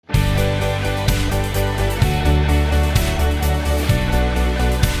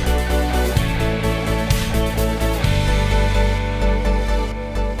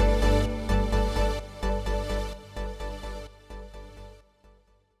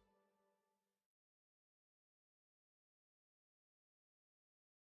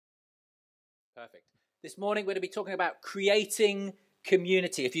Perfect. This morning we're going to be talking about creating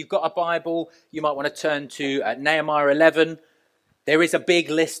community. If you've got a Bible, you might want to turn to Nehemiah 11. There is a big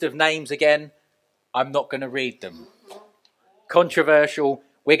list of names again. I'm not going to read them. Controversial.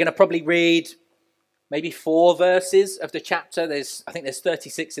 We're going to probably read maybe 4 verses of the chapter. I think there's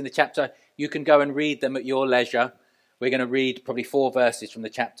 36 in the chapter. You can go and read them at your leisure. We're going to read probably 4 verses from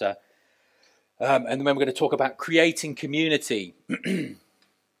the chapter. And then we're going to talk about creating community.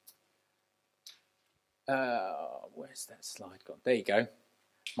 Where's that slide gone? There you go.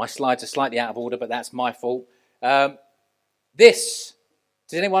 My slides are slightly out of order, but that's my fault. Does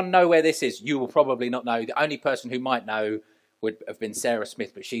anyone know where this is? You will probably not know. The only person who might know would have been Sarah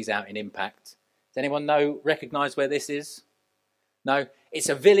Smith, but she's out in Impact. Does anyone recognise where this is? No? It's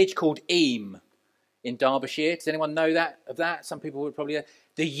a village called Eyam in Derbyshire. Does anyone know of that? Some people would probably know.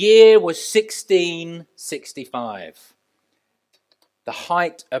 The year was 1665. The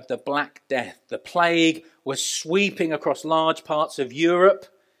height of the Black Death. The plague was sweeping across large parts of Europe,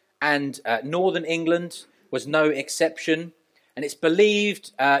 and northern England was no exception. And it's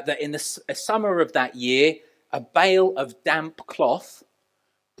believed that in the summer of that year, a bale of damp cloth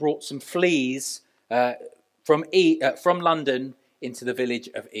brought some fleas from London into the village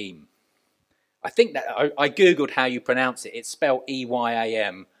of Eyam. I think that I googled how you pronounce it. It's spelled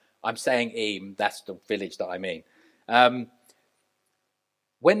E-Y-A-M. I'm saying Eyam. That's the village that I mean.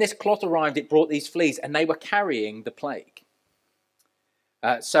 When this cloth arrived, it brought these fleas, and they were carrying the plague.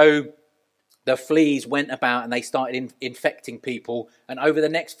 So the fleas went about and they started infecting people. And over the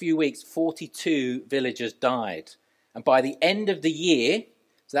next few weeks, 42 villagers died. And by the end of the year,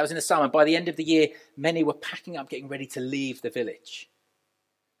 so that was in the summer, by the end of the year, many were packing up, getting ready to leave the village.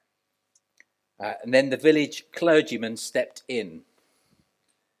 And then the village clergyman stepped in,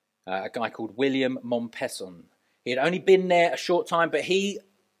 a guy called William Mompesson. He had only been there a short time, but he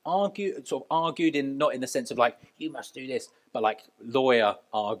argued not in the sense of like, you must do this, but like lawyer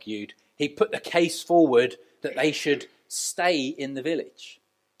argued. He put the case forward that they should stay in the village.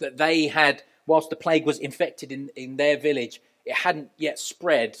 That they had, whilst the plague was infected in their village, it hadn't yet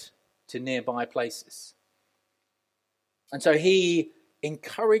spread to nearby places. And so he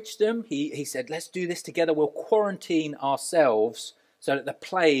encouraged them. He said, let's do this together. We'll quarantine ourselves so that the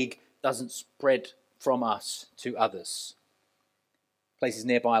plague doesn't spread from us to others. Places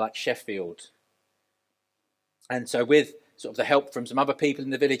nearby like Sheffield. And so with sort of the help from some other people in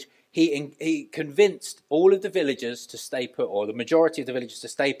the village, he convinced all of the villagers to stay put, or the majority of the villagers to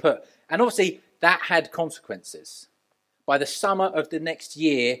stay put. And obviously that had consequences. By the summer of the next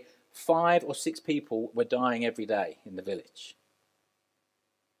year, 5 or 6 people were dying every day in the village.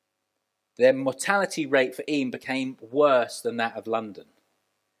 Their mortality rate for Eyam became worse than that of London.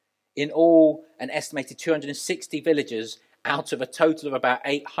 In all, an estimated 260 villagers out of a total of about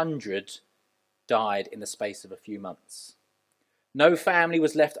 800 died in the space of a few months. No family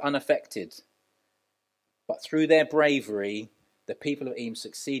was left unaffected, but through their bravery, the people of Eyam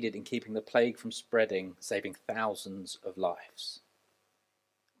succeeded in keeping the plague from spreading, saving thousands of lives.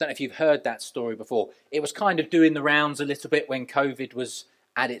 I don't know if you've heard that story before. It was kind of doing the rounds a little bit when COVID was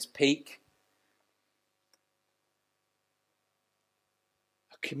at its peak.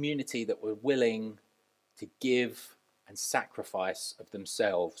 A community that were willing to give and sacrifice of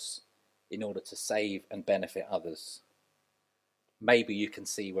themselves in order to save and benefit others. Maybe you can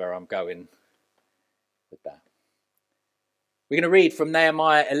see where I'm going with that. We're going to read from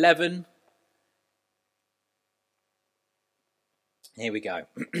Nehemiah 11. Here we go.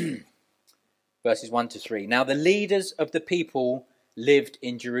 Verses 1 to 3. Now the leaders of the people lived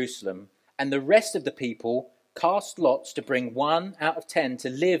in Jerusalem, and the rest of the people cast lots to bring 1 out of 10 to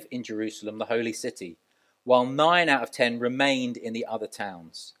live in Jerusalem, the holy city, while 9 out of 10 remained in the other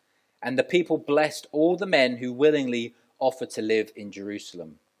towns. And the people blessed all the men who willingly offered to live in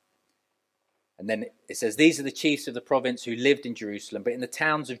Jerusalem. And then it says, these are the chiefs of the province who lived in Jerusalem, but in the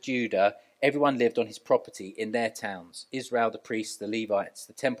towns of Judah, everyone lived on his property in their towns. Israel, the priests, the Levites,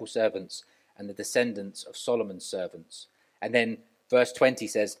 the temple servants, and the descendants of Solomon's servants. And then verse 20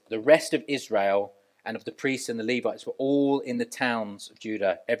 says, the rest of Israel and of the priests and the Levites were all in the towns of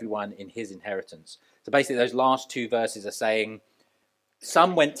Judah, everyone in his inheritance. So basically those last 2 verses are saying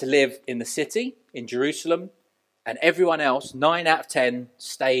some went to live in the city, in Jerusalem, and everyone else, 9 out of 10,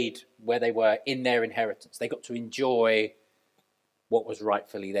 stayed where they were in their inheritance. They got to enjoy what was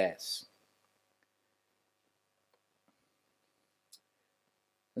rightfully theirs.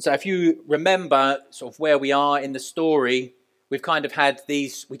 And so if you remember sort of where we are in the story, we've kind of had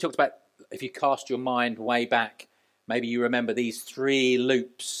these, we talked about, if you cast your mind way back, maybe you remember these 3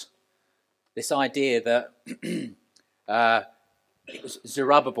 loops. This idea that It was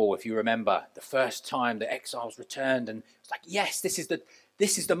Zerubbabel, if you remember, the first time the exiles returned, and it's like, yes, this is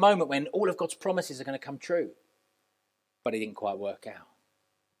the moment when all of God's promises are going to come true. But it didn't quite work out.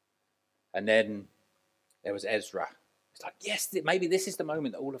 And then there was Ezra. It's like, yes, maybe this is the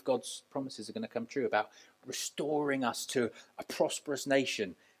moment that all of God's promises are going to come true about restoring us to a prosperous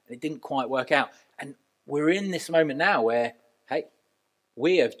nation. And it didn't quite work out. And we're in this moment now where, hey,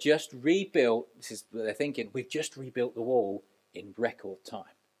 we have just rebuilt, this is what they're thinking, we've just rebuilt the wall in record time.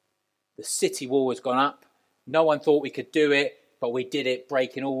 The city wall has gone up. No one thought we could do it, but we did it,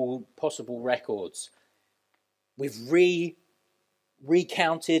 breaking all possible records. We've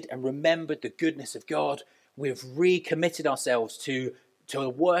recounted and remembered the goodness of God. We've recommitted ourselves to the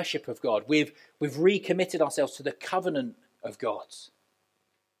worship of God. We've recommitted ourselves to the covenant of God.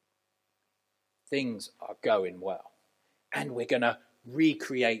 Things are going well. And we're going to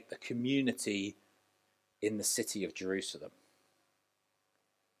recreate the community in the city of Jerusalem.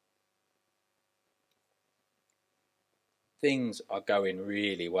 Things are going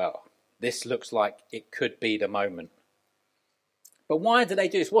really well. This looks like it could be the moment. But why do they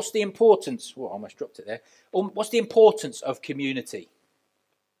do this? What's the importance? Well, I almost dropped it there. What's the importance of community?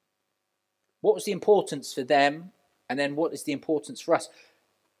 What was the importance for them? And then what is the importance for us?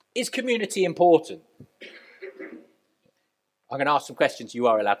 Is community important? I'm going to ask some questions you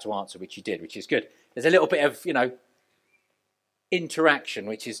are allowed to answer, which you did, which is good. There's a little bit of, interaction,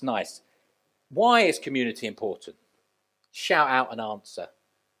 which is nice. Why is community important? Shout out an answer.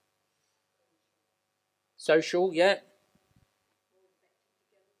 Social, yeah.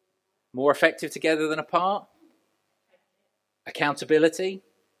 More effective together than apart. Accountability.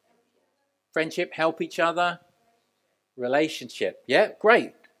 Friendship, help each other. Relationship. Yeah,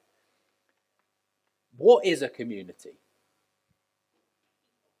 great. What is a community?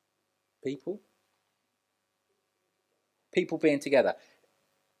 People. People being together.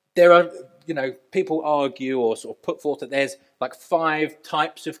 There are, people argue or sort of put forth that there's like 5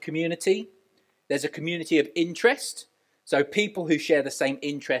 types of community. There's a community of interest. So people who share the same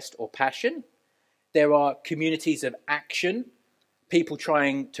interest or passion. There are communities of action. People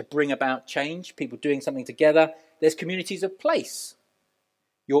trying to bring about change. People doing something together. There's communities of place.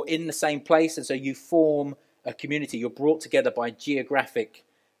 You're in the same place and so you form a community. You're brought together by geographic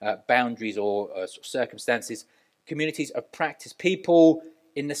boundaries or sort of circumstances. Communities of practice. People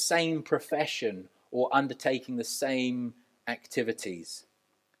in the same profession or undertaking the same activities.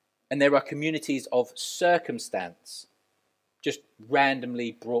 And there are communities of circumstance, just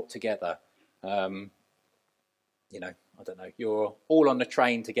randomly brought together. I don't know, you're all on the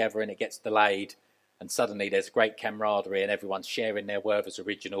train together and it gets delayed and suddenly there's great camaraderie and everyone's sharing their Werther's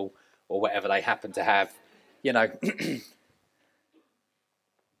original or whatever they happen to have.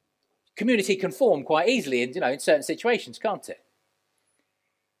 Community can form quite easily in certain situations, can't it?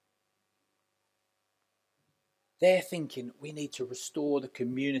 They're thinking we need to restore the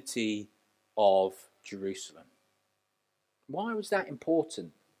community of Jerusalem. Why was that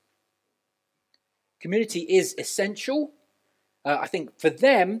important? Community is essential. I think for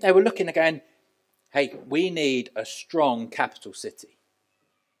them, they were looking and going, hey, we need a strong capital city.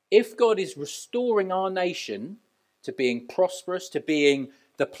 If God is restoring our nation to being prosperous, to being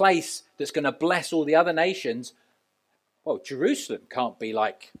the place that's going to bless all the other nations, well, Jerusalem can't be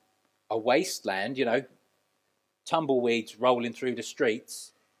like a wasteland, tumbleweeds rolling through the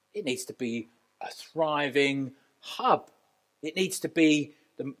streets. It needs to be a thriving hub. It needs to be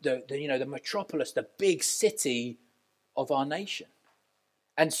the metropolis, the big city of our nation.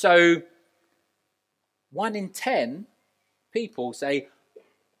 And so 1 in 10 people say,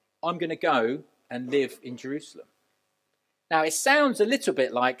 I'm going to go and live in Jerusalem. Now, it sounds a little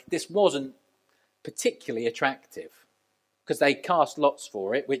bit like this wasn't particularly attractive because they cast lots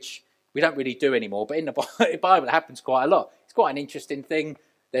for it, which we don't really do anymore. But in the Bible, it happens quite a lot. It's quite an interesting thing.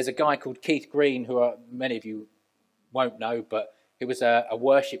 There's a guy called Keith Green, who many of you won't know, but he was a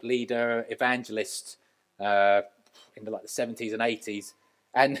worship leader, evangelist in the 70s and 80s.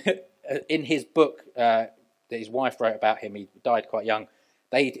 And in his book that his wife wrote about him, he died quite young,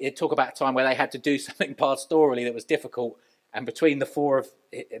 they talk about a time where they had to do something pastorally that was difficult. And between the 4 of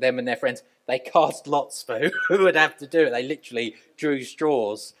them and their friends, they cast lots for who would have to do it. They literally drew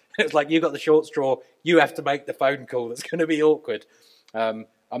straws. It was like, you got the short straw, you have to make the phone call. That's going to be awkward. I'm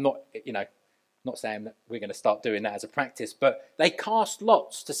not saying that we're going to start doing that as a practice, but they cast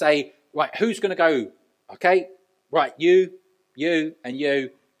lots to say, right, who's going to go? Okay, right, you, and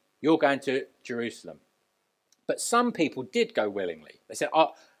you're going to Jerusalem. But some people did go willingly. They said,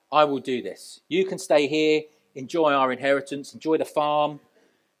 I will do this. You can stay here, enjoy our inheritance, enjoy the farm,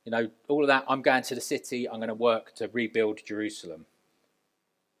 all of that. I'm going to the city. I'm going to work to rebuild Jerusalem.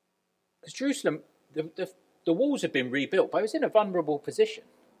 Because Jerusalem, the walls had been rebuilt, but it was in a vulnerable position.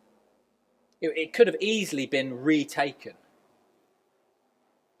 It could have easily been retaken.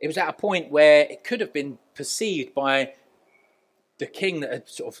 It was at a point where it could have been perceived by the king that had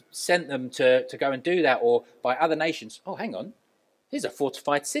sort of sent them to go and do that, or by other nations. Oh, hang on. Here's a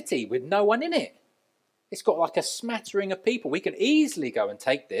fortified city with no one in it. It's got like a smattering of people. We can easily go and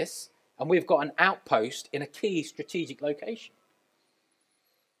take this, and we've got an outpost in a key strategic location.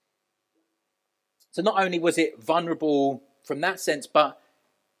 So not only was it vulnerable from that sense, but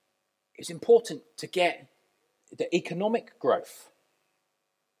it was important to get the economic growth.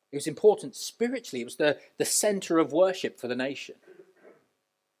 It was important spiritually. It was the center of worship for the nation.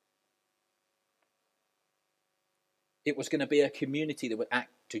 It was going to be a community that would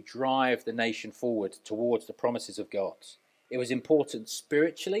act to drive the nation forward towards the promises of God. It was important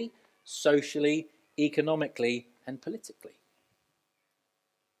spiritually, socially, economically, and politically.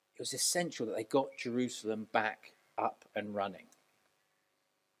 It was essential that they got Jerusalem back up and running.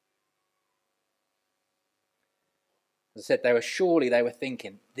 As I said, they were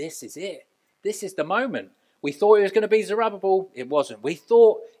thinking, this is it. This is the moment. We thought it was going to be Zerubbabel. It wasn't. We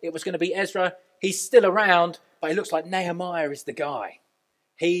thought it was going to be Ezra. He's still around, but it looks like Nehemiah is the guy.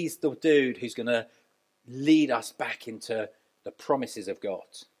 He's the dude who's going to lead us back into the promises of God.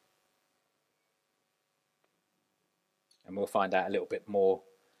 And we'll find out a little bit more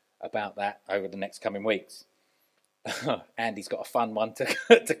about that over the next coming weeks. Andy's got a fun one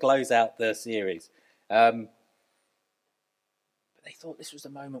to close out the series. But they thought this was the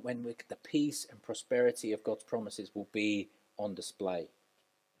moment when the peace and prosperity of God's promises will be on display.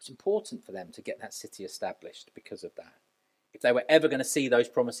 It's important for them to get that city established because of that. If they were ever going to see those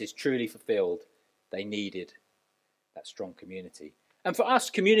promises truly fulfilled, they needed that strong community. And for us,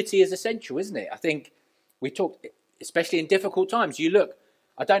 community is essential, isn't it? I think we talked, especially in difficult times, you look,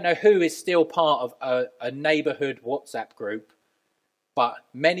 I don't know who is still part of a neighbourhood WhatsApp group, but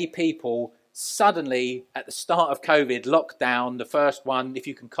many people suddenly, at the start of COVID, lockdown, the first one, if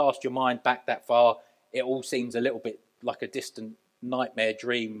you can cast your mind back that far, it all seems a little bit like a distant nightmare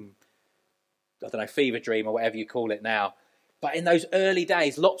dream, I don't know, fever dream or whatever you call it now. But in those early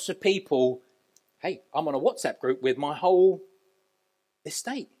days, lots of people, hey, I'm on a WhatsApp group with my whole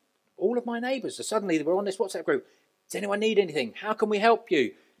estate, all of my neighbours. So suddenly they were on this WhatsApp group. Does anyone need anything? How can we help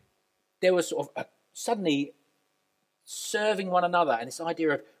you? There was sort of suddenly serving one another, and this idea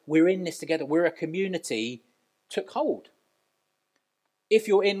of we're in this together, we're a community, took hold. If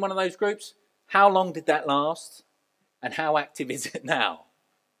you're in one of those groups, how long did that last? And how active is it now?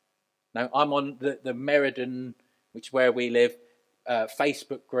 Now, I'm on the Meriden, which is where we live,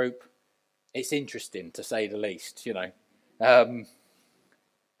 Facebook group. It's interesting, to say the least, you know.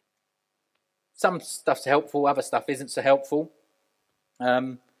 Some stuff's helpful, other stuff isn't so helpful.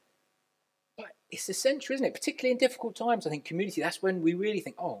 But it's essential, isn't it? Particularly in difficult times, I think community, that's when we really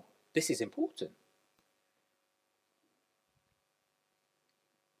think, oh, this is important.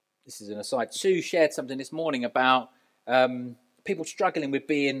 This is an aside. Sue shared something this morning about people struggling with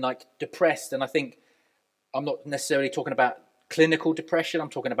being like depressed. And I think I'm not necessarily talking about clinical depression.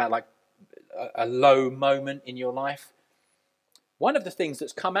 I'm talking about like a low moment in your life. One of the things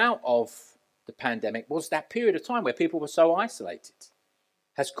that's come out of the pandemic was that period of time where people were so isolated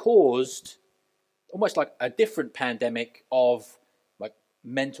has caused almost like a different pandemic of like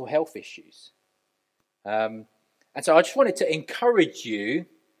mental health issues. And so I just wanted to encourage you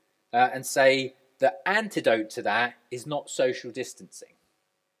and say the antidote to that is not social distancing.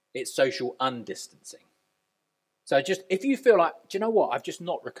 It's social undistancing. So just, if you feel like, do you know what, I've just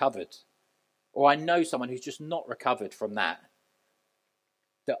not recovered, or I know someone who's just not recovered from that,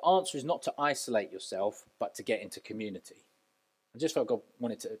 the answer is not to isolate yourself, but to get into community. I just felt God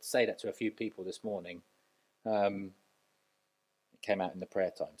wanted to say that to a few people this morning. It came out in the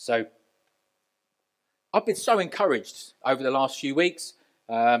prayer time. So I've been so encouraged over the last few weeks.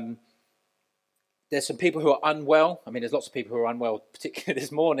 There's some people who are unwell. I mean, there's lots of people who are unwell, particularly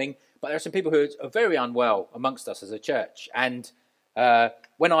this morning, but there are some people who are very unwell amongst us as a church. And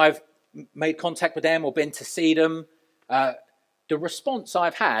when I've made contact with them or been to see them, the response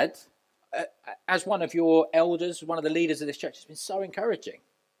I've had as one of your elders, one of the leaders of this church, has been so encouraging.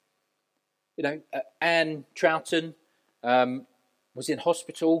 You know, Anne Troughton was in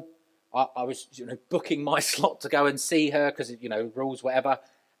hospital. I was, booking my slot to go and see her because, rules, whatever.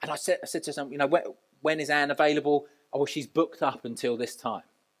 And I said to someone, when is Anne available? Oh, well, she's booked up until this time.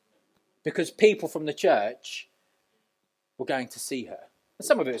 Because people from the church were going to see her. And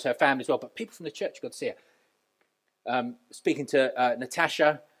some of it was her family as well, but people from the church got to see her. Speaking to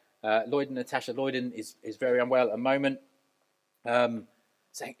Natasha, Lloyden is very unwell at the moment.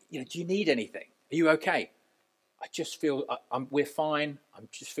 saying, do you need anything? Are you okay? I just feel we're fine. I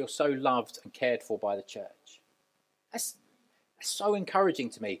just feel so loved and cared for by the church. That's so encouraging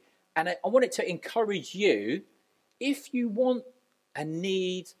to me. And I want it to encourage you. If you want and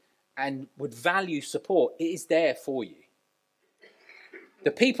need and would value support, it is there for you.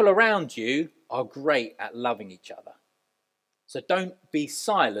 The people around you are great at loving each other. So don't be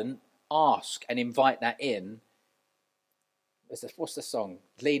silent. Ask and invite that in. What's the song?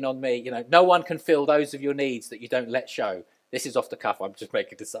 Lean on me. No one can fill those of your needs that you don't let show. This is off the cuff. I'm just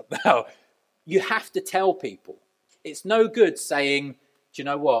making this up now. You have to tell people. It's no good saying, do you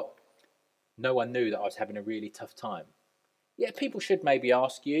know what? No one knew that I was having a really tough time. Yeah, people should maybe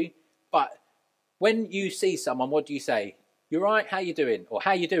ask you. But when you see someone, what do you say? You all right? How you doing? Or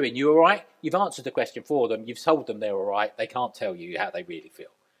how you doing? You all right? You've answered the question for them. You've told them they're all right. They can't tell you how they really feel.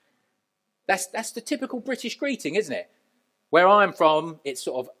 That's the typical British greeting, isn't it? Where I'm from, it's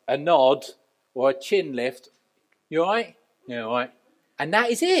sort of a nod or a chin lift. You all right? Yeah, all right. And that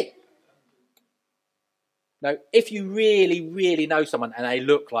is it. Now, if you really, really know someone and they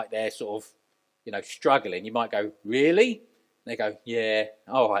look like they're sort of, struggling, you might go, really? And they go, yeah,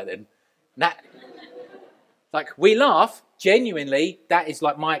 all right then. We laugh, genuinely, that is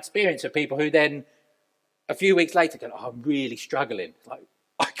like my experience of people who then a few weeks later go, oh, I'm really struggling. Like,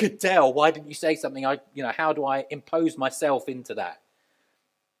 I could tell. Why didn't you say something? How do I impose myself into that?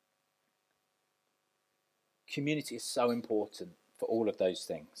 Community is so important for all of those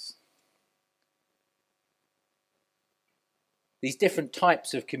things. These different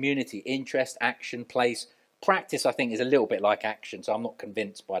types of community, interest, action, place, practice, I think is a little bit like action. So I'm not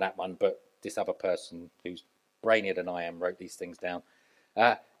convinced by that one, but this other person who's brainier than I am wrote these things down.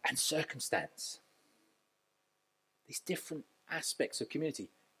 And circumstance. These different aspects of community.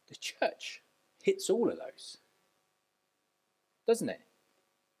 The church hits all of those, doesn't it?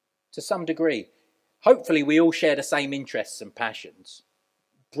 To some degree. Hopefully we all share the same interests and passions,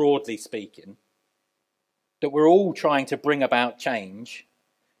 broadly speaking, that we're all trying to bring about change,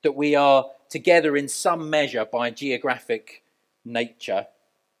 that we are together in some measure by geographic nature,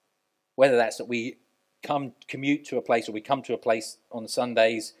 whether that's that we commute to a place or we come to a place on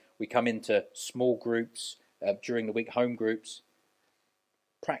Sundays, we come into small groups during the week, home groups.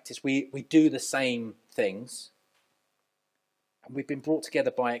 Practice, we do the same things, and we've been brought together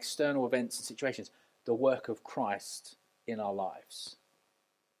by external events and situations, the work of Christ in our lives.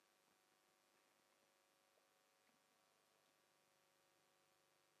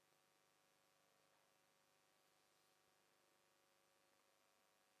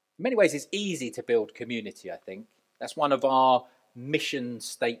 In many ways, it's easy to build community, I think. That's one of our mission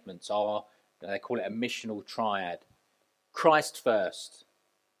statements. They call it a missional triad. Christ first,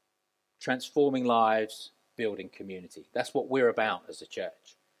 transforming lives, building community. That's what we're about as a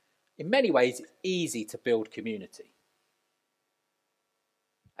church. In many ways, it's easy to build community.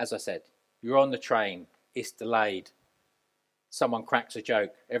 As I said, you're on the train, it's delayed. Someone cracks a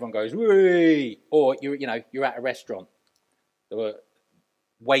joke, everyone goes, "Whee!" Or you're at a restaurant. The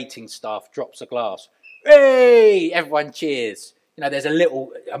waiting staff drops a glass. "Hey!" Everyone cheers. There's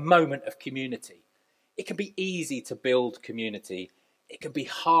a moment of community. It can be easy to build community. It can be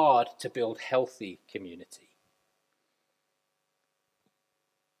hard to build healthy community.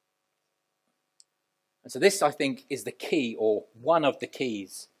 And so this, I think, is the key, or one of the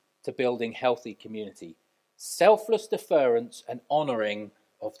keys to building healthy community. Selfless deference and honouring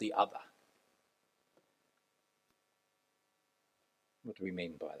of the other. What do we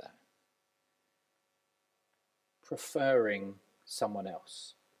mean by that? Preferring someone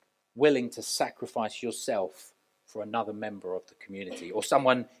else. Willing to sacrifice yourself for another member of the community, or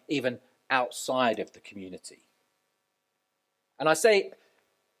someone even outside of the community. And I say,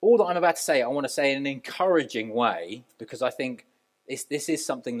 all that I'm about to say, I want to say in an encouraging way, because I think this is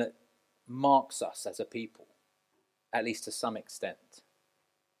something that marks us as a people, at least to some extent.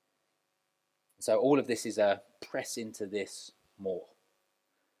 So all of this is a press into this more.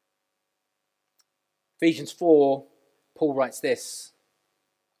 Ephesians 4, Paul writes this: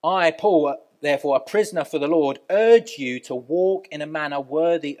 I, Paul, therefore, a prisoner for the Lord, urge you to walk in a manner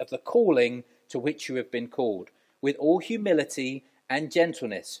worthy of the calling to which you have been called, with all humility and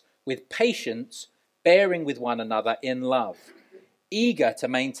gentleness, with patience, bearing with one another in love, eager to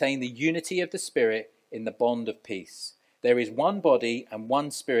maintain the unity of the Spirit in the bond of peace. There is one body and one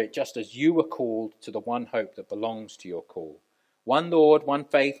Spirit, just as you were called to the one hope that belongs to your call. One Lord, one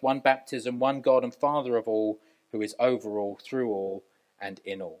faith, one baptism, one God and Father of all, who is over all, through all, and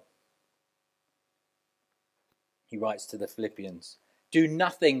in all. He writes to the Philippians, do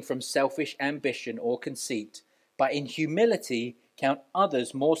nothing from selfish ambition or conceit, but in humility count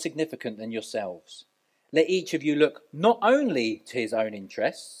others more significant than yourselves. Let each of you look not only to his own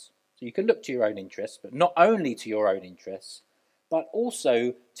interests, so you can look to your own interests, but not only to your own interests, but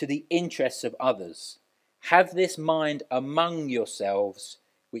also to the interests of others. Have this mind among yourselves,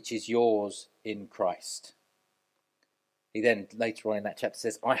 which is yours in Christ. He then later on in that chapter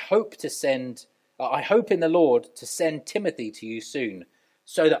says, I hope in the Lord to send Timothy to you soon,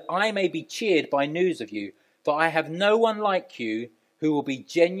 so that I may be cheered by news of you, for I have no one like you who will be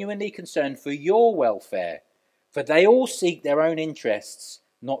genuinely concerned for your welfare, for they all seek their own interests,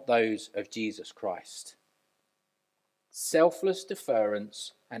 not those of Jesus Christ. Selfless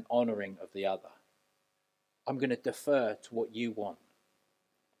deference and honouring of the other. I'm going to defer to what you want.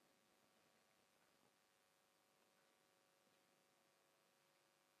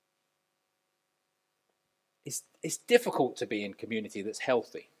 It's difficult to be in community that's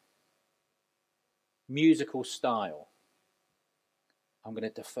healthy. Musical style. I'm going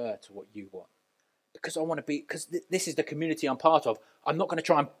to defer to what you want. Because I want to be, because this is the community I'm part of. I'm not going to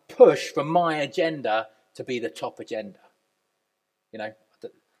try and push for my agenda to be the top agenda.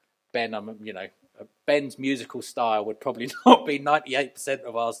 Ben's musical style would probably not be 98%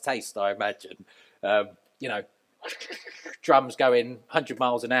 of ours taste, I imagine. Drums going 100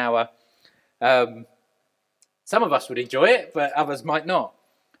 miles an hour. Some of us would enjoy it, but others might not.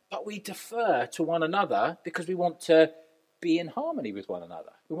 But we defer to one another because we want to be in harmony with one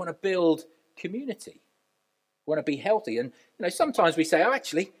another. We want to build community. We want to be healthy. And, sometimes we say,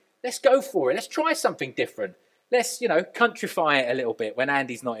 actually, let's go for it. Let's try something different. Let's, countrify it a little bit when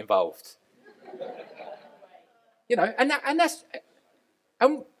Andy's not involved. Lots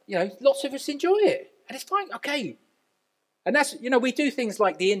of us enjoy it. And it's fine, okay. And that's, we do things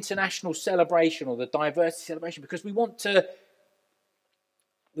like the international celebration or the diversity celebration because we want to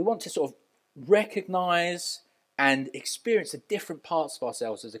sort of recognise and experience the different parts of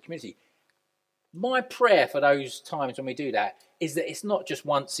ourselves as a community. My prayer for those times when we do that is that it's not just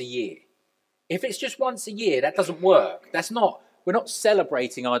once a year. If it's just once a year, that doesn't work. We're not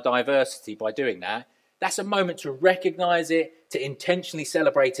celebrating our diversity by doing that. That's a moment to recognise it, to intentionally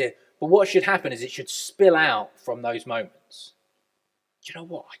celebrate it. But what should happen is it should spill out from those moments. Do you know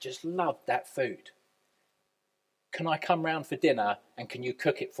what? I just love that food. Can I come round for dinner and can you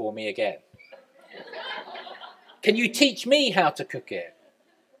cook it for me again? Can you teach me how to cook it?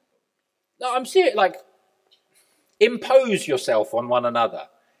 No, I'm serious. Impose yourself on one another.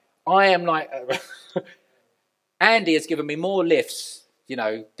 I am Andy has given me more lifts,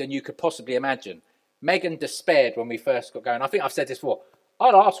 than you could possibly imagine. Megan despaired when we first got going. I think I've said this before.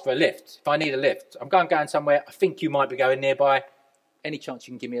 I'd ask for a lift if I need a lift. I'm going somewhere. I think you might be going nearby. Any chance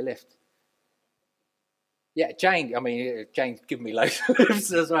you can give me a lift? Yeah, Jane's given me loads of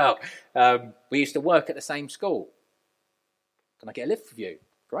lifts as well. We used to work at the same school. Can I get a lift with you?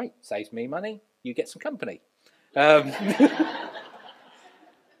 Great. Saves me money. You get some company.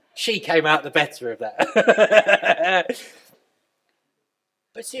 She came out the better of that.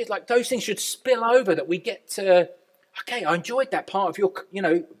 But seriously, those things should spill over that we get to, okay, I enjoyed that part of your,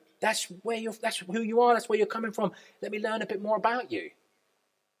 that's who you are, that's where you're coming from. Let me learn a bit more about you.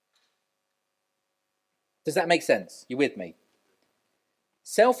 Does that make sense? You with me?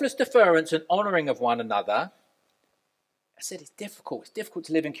 Selfless deference and honouring of one another. I said it's difficult. It's difficult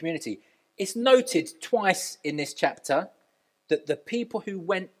to live in community. It's noted twice in this chapter that the people who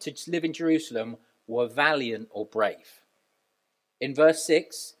went to live in Jerusalem were valiant or brave. In verse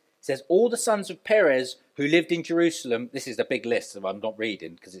 6, it says, all the sons of Perez who lived in Jerusalem, this is the big list, so I'm not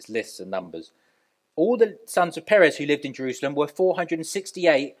reading because it's lists and numbers. All the sons of Perez who lived in Jerusalem were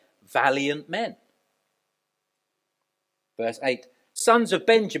 468 valiant men. Verse 8, sons of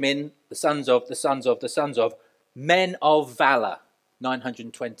Benjamin, the sons of, men of valour,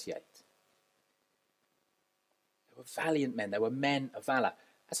 928. They were valiant men, they were men of valour.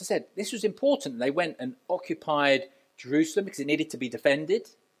 As I said, this was important. They went and occupied Jerusalem because it needed to be defended.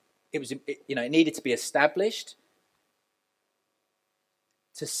 It needed to be established.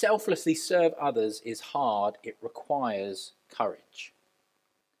 To selflessly serve others is hard. It requires courage.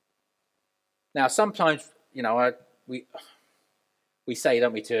 Now, sometimes, we say,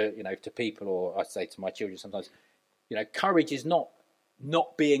 don't we, to people, or I say to my children sometimes, courage is not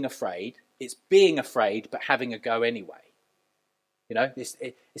being afraid. It's being afraid, but having a go anyway.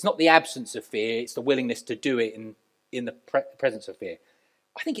 It's not the absence of fear. It's the willingness to do it in the presence of fear.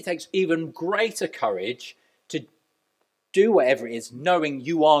 I think it takes even greater courage to do whatever it is, knowing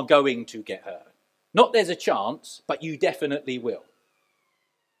you are going to get hurt. Not there's a chance, but you definitely will.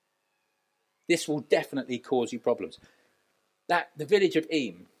 This will definitely cause you problems. The village of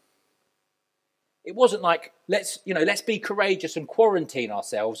Eam, It wasn't like, let's be courageous and quarantine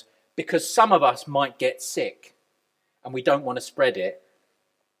ourselves because some of us might get sick and we don't want to spread it.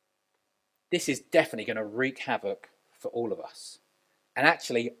 This is definitely going to wreak havoc for all of us. And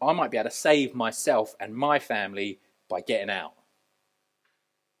actually, I might be able to save myself and my family by getting out.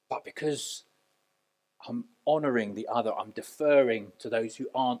 But because I'm honouring the other, I'm deferring to those who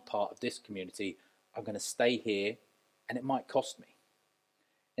aren't part of this community, I'm going to stay here, and it might cost me.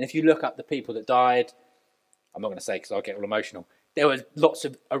 And if you look up the people that died, I'm not going to say because I'll get all emotional, there was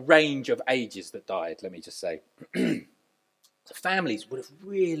a range of ages that died, let me just say. The families would have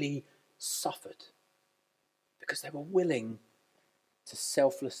really suffered because they were willing to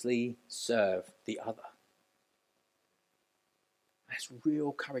selflessly serve the other. That's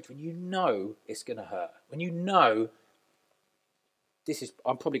real courage when you know it's going to hurt. When you know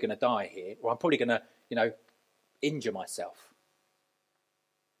I'm probably going to die here, or I'm probably going to, injure myself.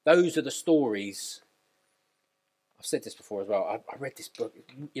 Those are the stories. I've said this before as well. I read this book.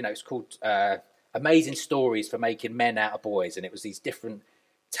 It's called Amazing Stories for Making Men Out of Boys, and it was these different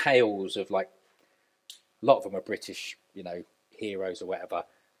tales of, like, a lot of them were British, heroes or whatever.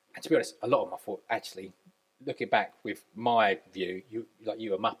 And to be honest, a lot of them I thought, actually, looking back with my view, you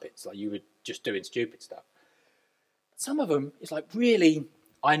were Muppets, like you were just doing stupid stuff. Some of them, it's like, really,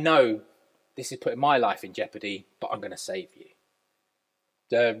 I know this is putting my life in jeopardy, but I'm going to save you.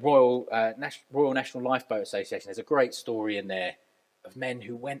 The Royal National Lifeboat Association, there's a great story in there of men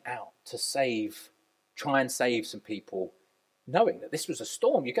who went out to try and save some people, knowing that this was a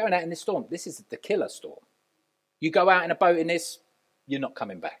storm. You're going out in this storm. This is the killer storm. You go out in a boat in this, you're not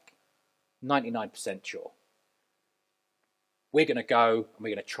coming back. 99% sure. We're going to go and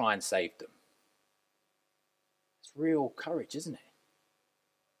we're going to try and save them. It's real courage, isn't it?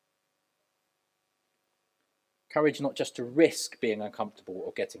 Courage not just to risk being uncomfortable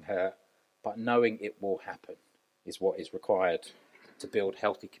or getting hurt, but knowing it will happen is what is required to build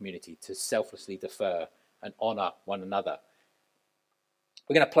healthy community, to selflessly defer and honour one another.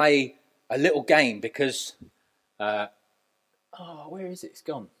 We're going to play a little game because... where is it? It's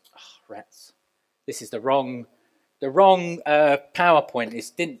gone. Oh, rats. This is the wrong PowerPoint.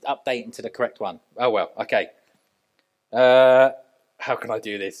 It didn't update into the correct one. Oh, well, okay. How can I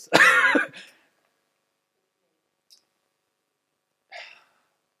do this?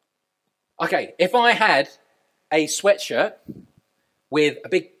 Okay, if I had a sweatshirt with a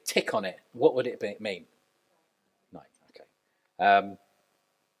big tick on it, what would it mean? No, okay.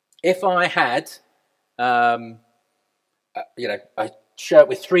 If I had, a shirt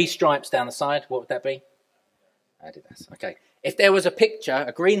with 3 stripes down the side, what would that be? Adidas. Okay. If there was a picture,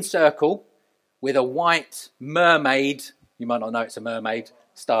 a green circle with a white mermaid, you might not know it's a mermaid,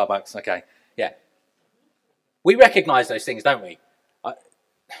 Starbucks. Okay. Yeah. We recognise those things, don't we?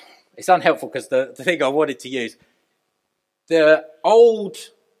 It's unhelpful because the thing I wanted to use, the old,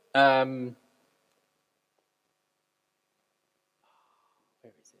 where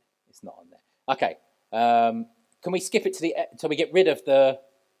is it? It's not on there. Okay. Can we skip it till we get rid of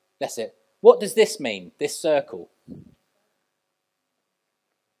that's it. What does this mean, this circle?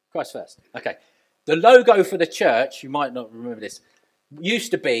 Christ first. Okay. The logo for the church, you might not remember this,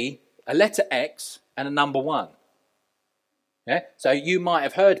 used to be a letter X and a number 1. Yeah? So you might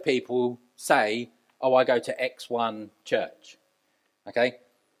have heard people say, I go to X1 church. Okay?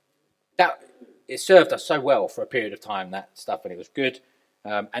 It served us so well for a period of time, that stuff, and it was good.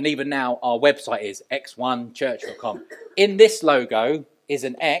 And even now, our website is x1church.com. In this logo is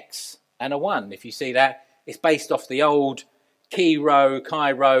an X and a 1. If you see that, it's based off the old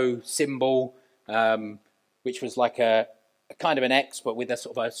Cairo symbol, which was like a kind of an X, but with a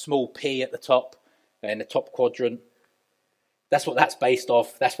sort of a small P at the top, in the top quadrant. That's what that's based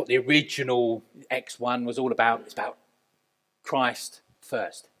off. That's what the original X1 was all about. It's about Christ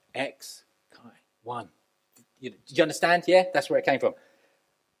first. X, Chi, 1. Did you understand? Yeah, that's where it came from.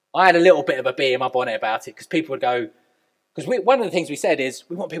 I had a little bit of a bee in my bonnet about it because people would go, because one of the things we said is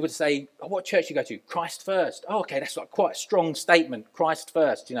we want people to say, what church do you go to? Christ first. Oh, okay, that's like quite a strong statement, Christ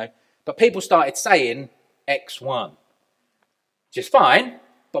first, But people started saying X1, which is fine.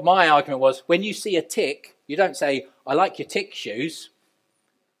 But my argument was, when you see a tick, you don't say, I like your tick shoes.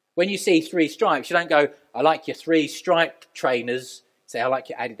 When you see 3 stripes, you don't go, I like your 3 striped trainers. Say, I like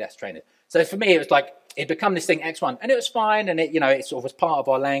your Adidas trainers. So for me, it was like, it become this thing X1. And it was fine, and it sort of was part of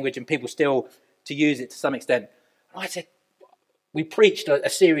our language, and people still to use it to some extent. And I said, we preached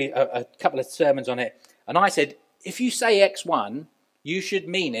a couple of sermons on it, and I said, if you say X1, you should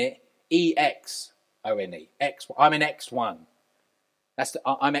mean it E-X-O-N-E. I'm an X1.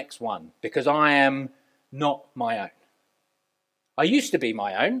 I'm X1 because I am not my own. I used to be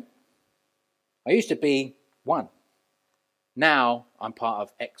my own, I used to be one. Now I'm part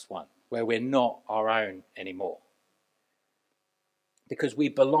of X1, where we're not our own anymore. Because we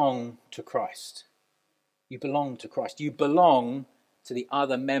belong to Christ. You belong to Christ. You belong to the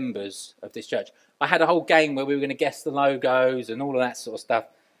other members of this church. I had a whole game where we were going to guess the logos and all of that sort of stuff,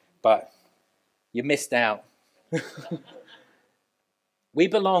 but you missed out. We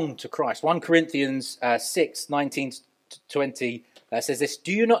belong to Christ. 1 Corinthians 6, 19 to 20 says this,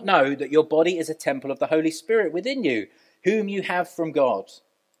 "Do you not know that your body is a temple of the Holy Spirit within you, whom you have from God?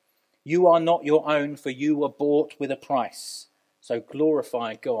 You are not your own, for you were bought with a price. So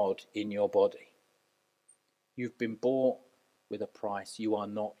glorify God in your body." You've been bought with a price. You are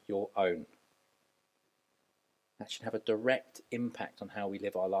not your own. That should have a direct impact on how we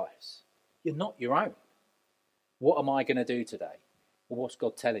live our lives. You're not your own. What am I going to do today? Well, what's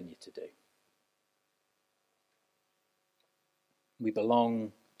God telling you to do? We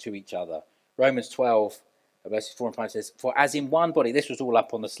belong to each other. Romans 12, verses 4 and 5 says, "For as in one body," this was all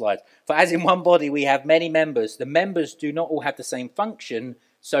up on the slide, "for as in one body we have many members, the members do not all have the same function,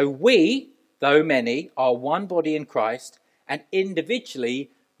 so we, though many, are one body in Christ, and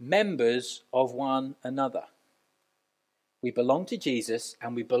individually members of one another." We belong to Jesus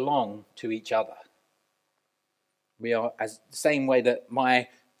and we belong to each other. We are as the same way that my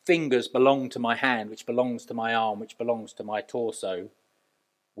fingers belong to my hand, which belongs to my arm, which belongs to my torso.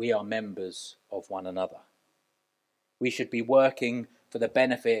 We are members of one another. We should be working for the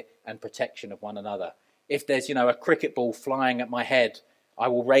benefit and protection of one another. If there's, a cricket ball flying at my head, I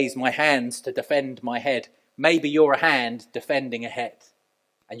will raise my hands to defend my head. Maybe you're a hand defending a head,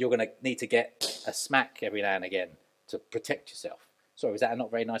 and you're going to need to get a smack every now and again to protect yourself. Sorry, was that a not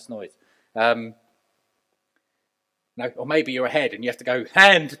very nice noise? No, or maybe you're a head and you have to go,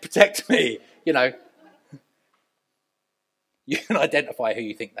 "Hand, protect me." You can identify who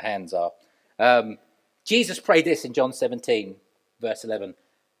you think the hands are. Jesus prayed this in John 17, verse 11.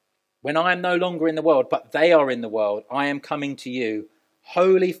 "When I am no longer in the world, but they are in the world, I am coming to you.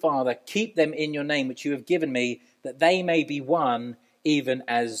 Holy Father, keep them in your name which you have given me, that they may be one, even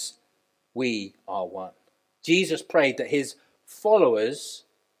as we are one." Jesus prayed that his followers,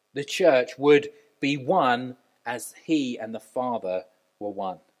 the church, would be one as he and the Father were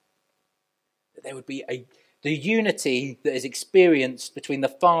one. That there would be the unity that is experienced between the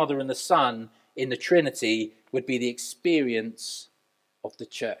Father and the Son in the Trinity would be the experience of the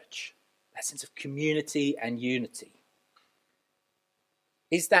church. That sense of community and unity.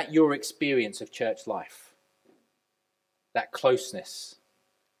 Is that your experience of church life? That closeness,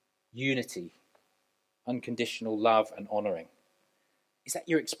 unity, unconditional love and honouring. Is that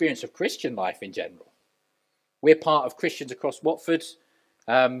your experience of Christian life in general? We're part of Christians across Watford,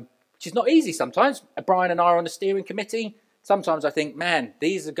 which is not easy sometimes. Brian and I are on the steering committee. Sometimes I think, man,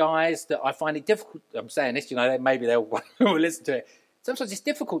 these are guys that I find it difficult. I'm saying this, maybe they'll listen to it. Sometimes it's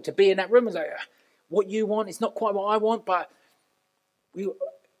difficult to be in that room and say, what you want is not quite what I want, but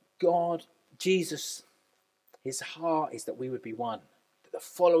God, Jesus, his heart is that we would be one, that the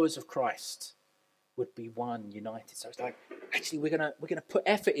followers of Christ would be one, united. So it's like, actually, we're gonna put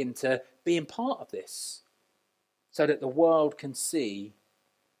effort into being part of this, so that the world can see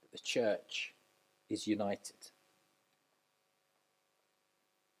that the church is united.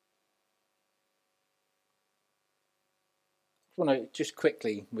 I want to just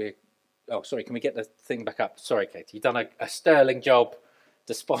quickly, can we get the thing back up? Sorry, Katie, you've done a sterling job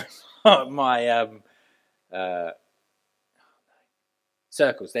despite my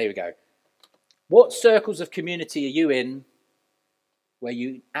circles. There we go. What circles of community are you in where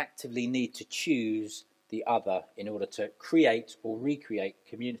you actively need to choose the other in order to create or recreate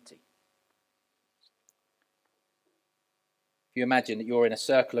community? If you imagine that you're in a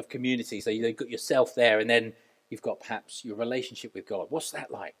circle of community, so you've got yourself there and then you've got perhaps your relationship with God. What's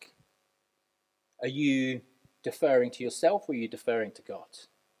that like? Are you deferring to yourself or are you deferring to God?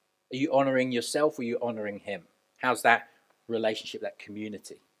 Are you honouring yourself or are you honouring him? How's that relationship, that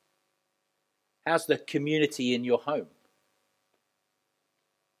community? How's the community in your home?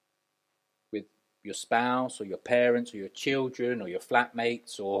 With your spouse or your parents or your children or your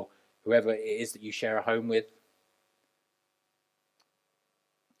flatmates or whoever it is that you share a home with?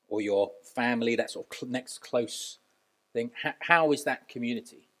 Or your family, that sort of next close thing. How is that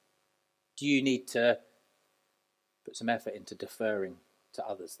community? Do you need to put some effort into deferring to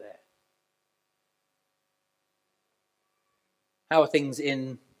others there? How are things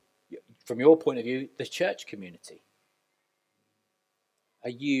from your point of view, the church community? Are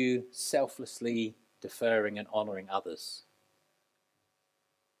you selflessly deferring and honouring others?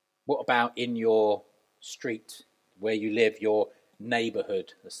 What about in your street, where you live, your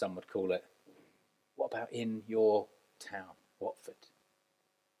neighbourhood, as some would call it? What about in your town, Watford?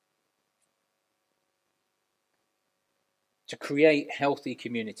 To create healthy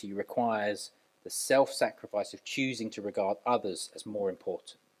community requires the self-sacrifice of choosing to regard others as more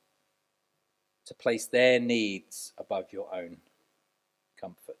important, to place their needs above your own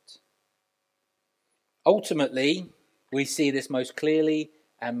comfort. Ultimately, we see this most clearly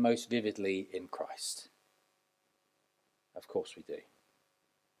and most vividly in Christ. Of course we do.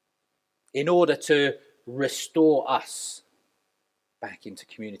 In order to restore us back into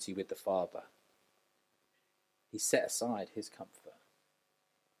community with the Father, he set aside his comfort.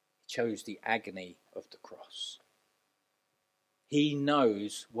 He chose the agony of the cross. He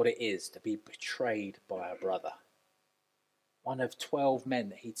knows what it is to be betrayed by a brother. One of 12 men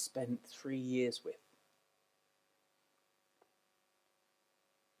that he'd spent 3 years with.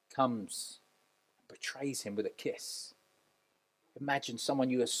 Comes and betrays him with a kiss. Imagine someone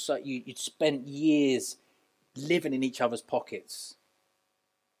you'd spent years living in each other's pockets.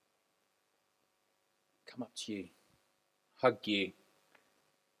 Come up to you, hug you,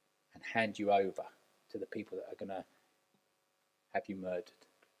 and hand you over to the people that are going to have you murdered.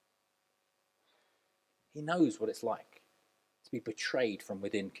 He knows what it's like to be betrayed from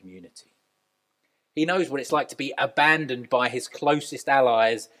within community. He knows what it's like to be abandoned by his closest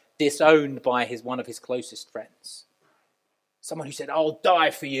allies, disowned by one of his closest friends. Someone who said, "I'll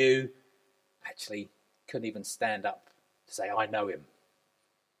die for you," actually couldn't even stand up to say, "I know him."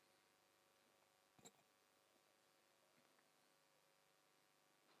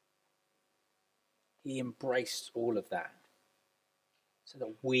 He embraced all of that so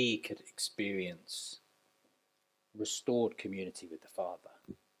that we could experience restored community with the Father.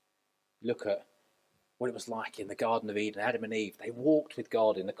 Look at what it was like in the Garden of Eden. Adam and Eve, they walked with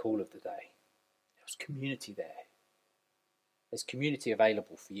God in the cool of the day. There was community there. There's community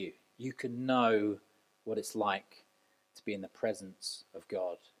available for you. You can know what it's like to be in the presence of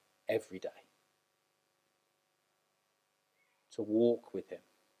God every day. To walk with him.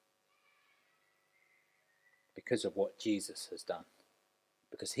 Because of what Jesus has done.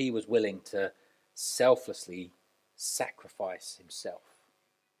 Because he was willing to selflessly sacrifice himself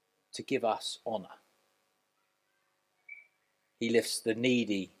to give us honour. He lifts the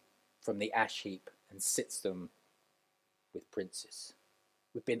needy from the ash heap and sits them with princes.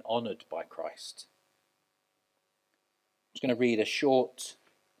 We've been honoured by Christ. I'm just going to read a short,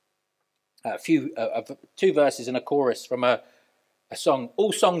 two verses and a chorus from a song.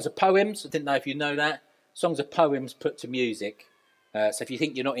 All songs are poems. I didn't know if you know that. Songs are poems put to music. So if you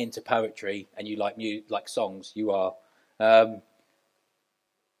think you're not into poetry and you like songs, you are. That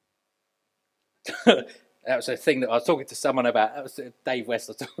was a thing that I was talking to someone about. That was Dave West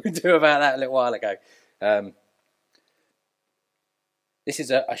I was talking to about that a little while ago. This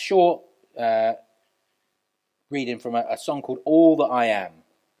is a short reading from a song called All That I Am.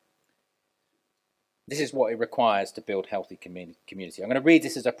 This is what it requires to build healthy community. I'm going to read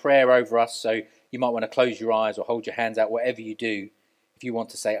this as a prayer over us, so you might want to close your eyes or hold your hands out, whatever you do, if you want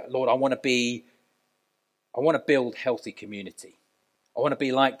to say, "Lord, I want to build healthy community. I want to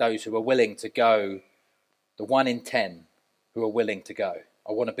be like those who are willing to go, the 1 in 10 who are willing to go.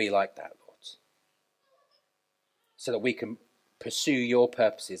 I want to be like that, Lord, so that we can pursue your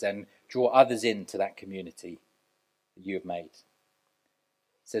purposes and draw others into that community that you have made."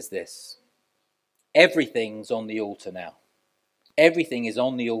 It says this: everything's on the altar now. Everything is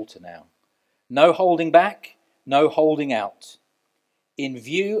on the altar now. No holding back, no holding out. In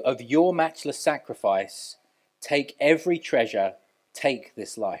view of your matchless sacrifice, take every treasure, take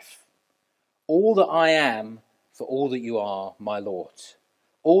this life. All that I am for all that you are, my Lord.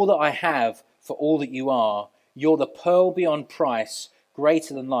 All that I have for all that you are. You're the pearl beyond price,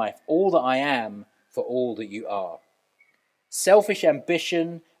 greater than life. All that I am for all that you are. Selfish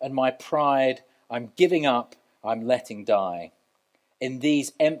ambition and my pride, I'm giving up, I'm letting die. In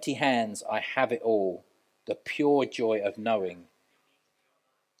these empty hands I have it all, the pure joy of knowing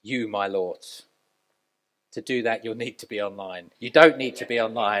you, my Lord. To do that, you'll need to be online. You don't need to be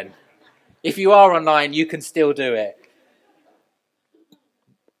online. If you are online, you can still do it.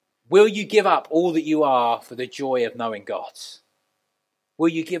 Will you give up all that you are for the joy of knowing God? Will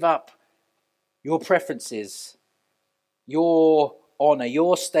you give up your preferences, your honour,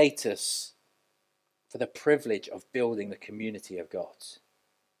 your status for the privilege of building the community of God?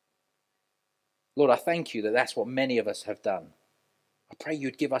 Lord, I thank you that that's what many of us have done. I pray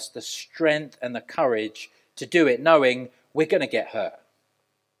you'd give us the strength and the courage to do it, knowing we're going to get hurt.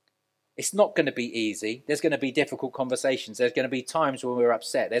 It's not going to be easy. There's going to be difficult conversations. There's going to be times when we're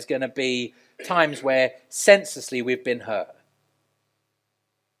upset. There's going to be times where senselessly we've been hurt.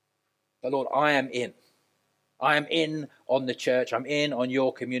 But Lord, I am in. I am in on the church. I'm in on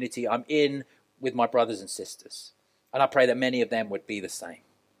your community. I'm in with my brothers and sisters. And I pray that many of them would be the same.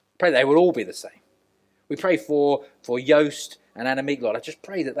 I pray they would all be the same. We pray for Joost and Annemiek, Lord. I just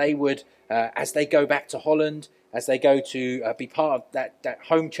pray that they would, as they go back to Holland, as they go to be part of that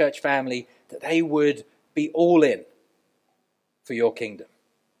home church family, that they would be all in for your kingdom.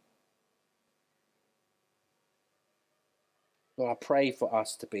 Lord, I pray for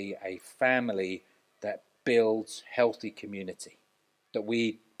us to be a family that builds healthy community, that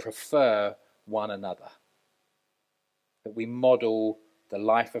we prefer one another, that we model the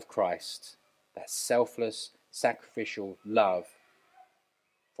life of Christ, that selfless, sacrificial love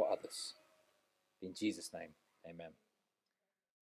for others. In Jesus' name, amen.